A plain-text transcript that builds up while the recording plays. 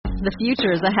The future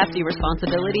is a hefty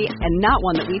responsibility and not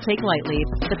one that we take lightly.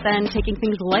 But then taking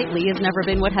things lightly has never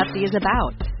been what Hefty is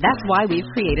about. That's why we've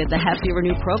created the Hefty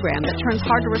Renew program that turns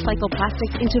hard-to-recycle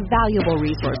plastics into valuable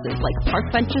resources like park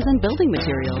benches and building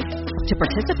materials. To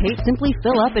participate, simply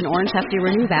fill up an orange Hefty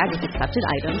Renew bag with accepted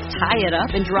items, tie it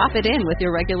up, and drop it in with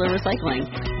your regular recycling.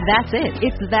 That's it.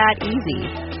 It's that easy.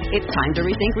 It's time to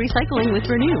rethink recycling with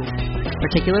Renew.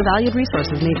 Particular valued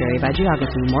resources may vary by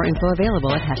geography. More info available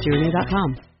at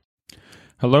heftyrenew.com.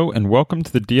 Hello and welcome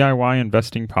to the DIY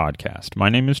Investing Podcast. My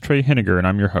name is Trey Henniger and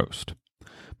I'm your host.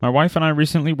 My wife and I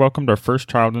recently welcomed our first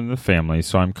child into the family,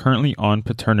 so I'm currently on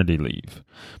paternity leave.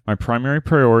 My primary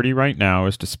priority right now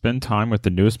is to spend time with the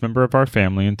newest member of our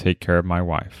family and take care of my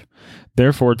wife.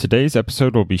 Therefore, today's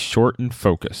episode will be short and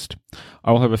focused.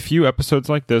 I will have a few episodes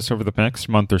like this over the next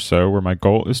month or so where my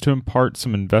goal is to impart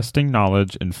some investing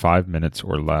knowledge in 5 minutes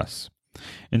or less.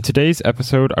 In today's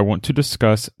episode, I want to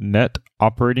discuss net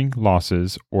operating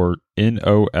losses, or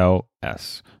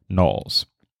NOLs, NOLs.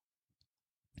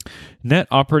 Net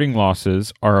operating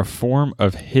losses are a form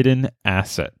of hidden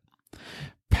asset.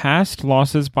 Past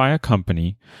losses by a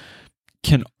company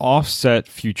can offset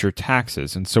future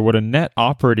taxes. And so what a net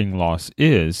operating loss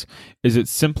is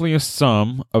it's simply a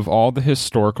sum of all the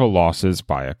historical losses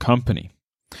by a company.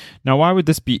 Now, why would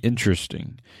this be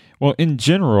interesting? Well, in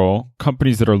general,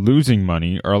 companies that are losing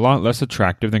money are a lot less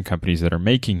attractive than companies that are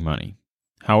making money.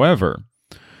 However,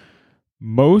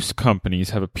 most companies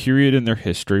have a period in their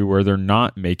history where they're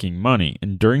not making money,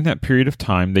 and during that period of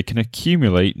time, they can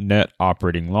accumulate net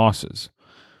operating losses.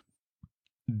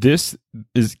 This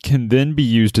can then be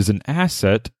used as an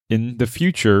asset in the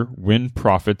future when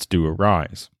profits do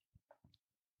arise.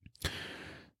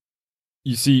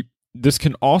 You see, this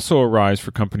can also arise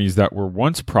for companies that were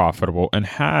once profitable and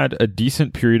had a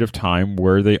decent period of time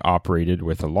where they operated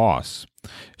with a loss.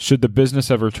 Should the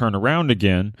business ever turn around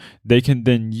again, they can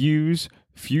then use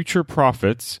future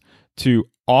profits to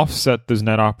offset those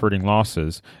net operating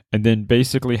losses and then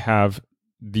basically have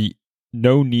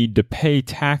no need to pay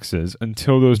taxes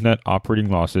until those net operating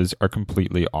losses are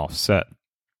completely offset.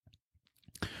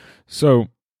 So,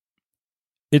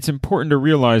 it's important to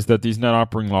realize that these net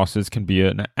operating losses can be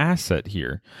an asset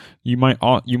here. You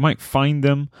might find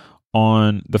them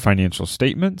on the financial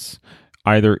statements,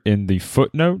 either in the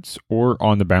footnotes or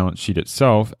on the balance sheet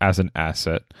itself as an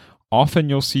asset. Often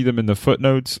you'll see them in the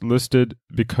footnotes listed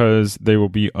because they will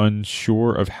be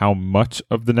unsure of how much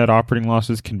of the net operating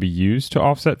losses can be used to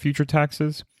offset future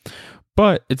taxes.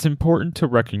 But it's important to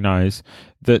recognize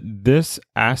that this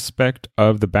aspect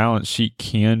of the balance sheet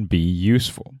can be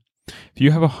useful. If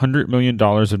you have $100 million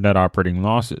of net operating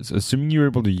losses, assuming you're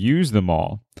able to use them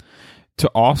all to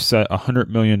offset $100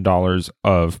 million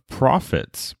of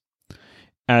profits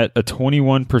at a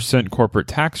 21% corporate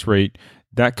tax rate,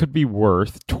 that could be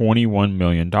worth $21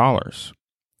 million.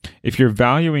 If you're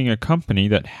valuing a company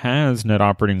that has net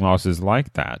operating losses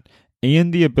like that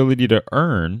and the ability to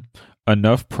earn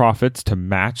enough profits to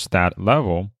match that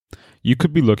level, you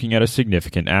could be looking at a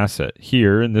significant asset.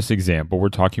 Here, in this example, we're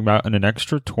talking about an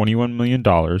extra $21 million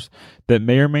that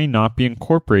may or may not be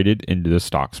incorporated into the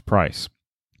stock's price.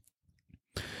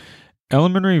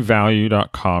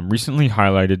 ElementaryValue.com recently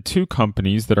highlighted 2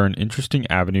 companies that are an interesting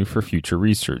avenue for future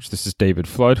research. This is David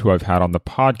Flood, who I've had on the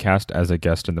podcast as a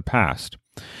guest in the past.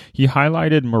 He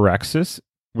highlighted Morexus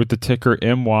with the ticker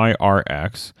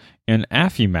MYRX and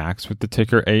Affimax with the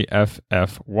ticker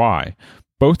AFFY.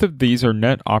 Both of these are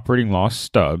net operating loss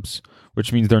stubs,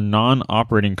 which means they're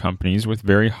non-operating companies with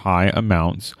very high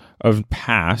amounts of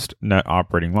past net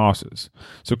operating losses.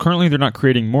 So currently they're not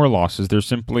creating more losses, they're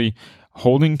simply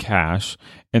holding cash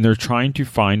and they're trying to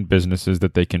find businesses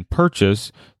that they can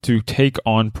purchase to take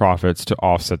on profits to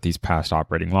offset these past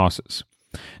operating losses.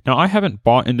 Now, I haven't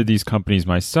bought into these companies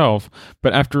myself,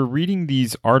 but after reading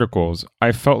these articles,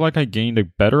 I felt like I gained a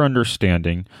better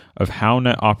understanding of how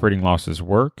net operating losses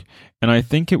work, and I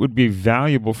think it would be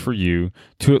valuable for you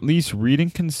to at least read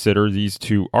and consider these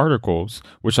 2 articles,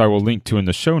 which I will link to in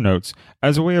the show notes,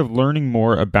 as a way of learning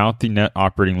more about the net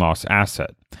operating loss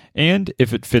asset. And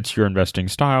if it fits your investing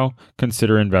style,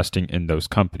 consider investing in those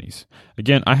companies.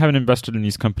 Again, I haven't invested in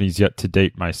these companies yet to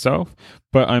date myself,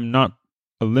 but I'm not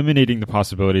eliminating the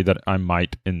possibility that I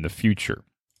might in the future.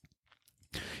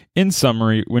 In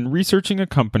summary, when researching a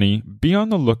company, be on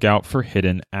the lookout for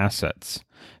hidden assets.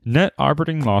 Net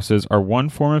operating losses are one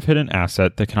form of hidden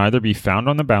asset that can either be found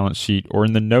on the balance sheet or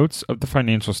in the notes of the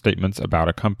financial statements about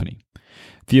a company.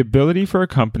 The ability for a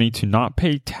company to not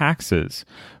pay taxes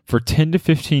for 10 to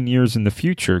 15 years in the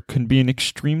future can be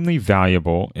extremely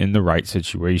valuable in the right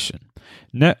situation.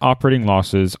 Net operating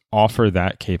losses offer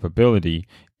that capability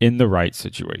in the right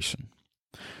situation.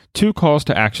 2 calls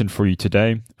to action for you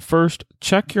today. First,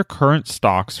 check your current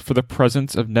stocks for the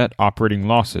presence of net operating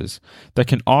losses that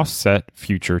can offset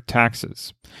future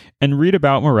taxes. And read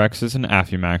about Morexus and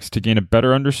Affymax to gain a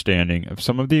better understanding of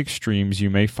some of the extremes you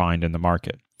may find in the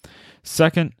market.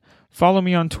 Second, follow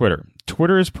me on Twitter.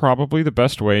 Twitter is probably the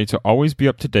best way to always be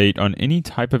up to date on any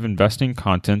type of investing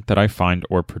content that I find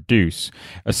or produce,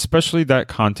 especially that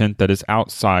content that is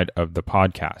outside of the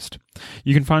podcast.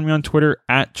 You can find me on Twitter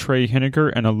at Trey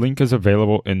Henniger, and a link is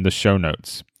available in the show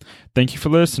notes. Thank you for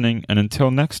listening, and until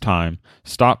next time,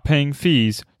 stop paying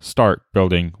fees, start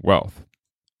building wealth.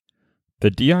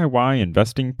 The DIY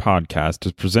Investing Podcast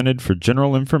is presented for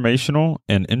general informational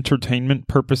and entertainment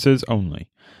purposes only.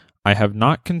 I have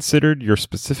not considered your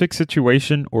specific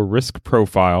situation or risk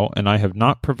profile, and I have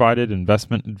not provided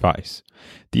investment advice.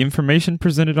 The information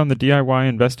presented on the DIY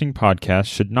Investing Podcast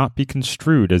should not be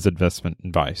construed as investment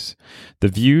advice. The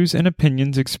views and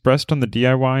opinions expressed on the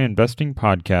DIY Investing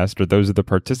Podcast are those of the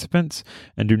participants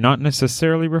and do not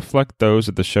necessarily reflect those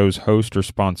of the show's host or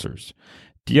sponsors.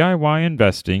 DIY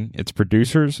Investing, its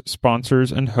producers,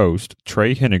 sponsors, and host,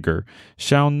 Trey Henniger,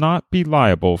 shall not be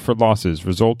liable for losses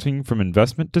resulting from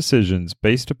investment decisions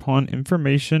based upon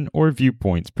information or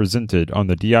viewpoints presented on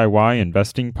the DIY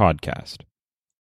Investing Podcast.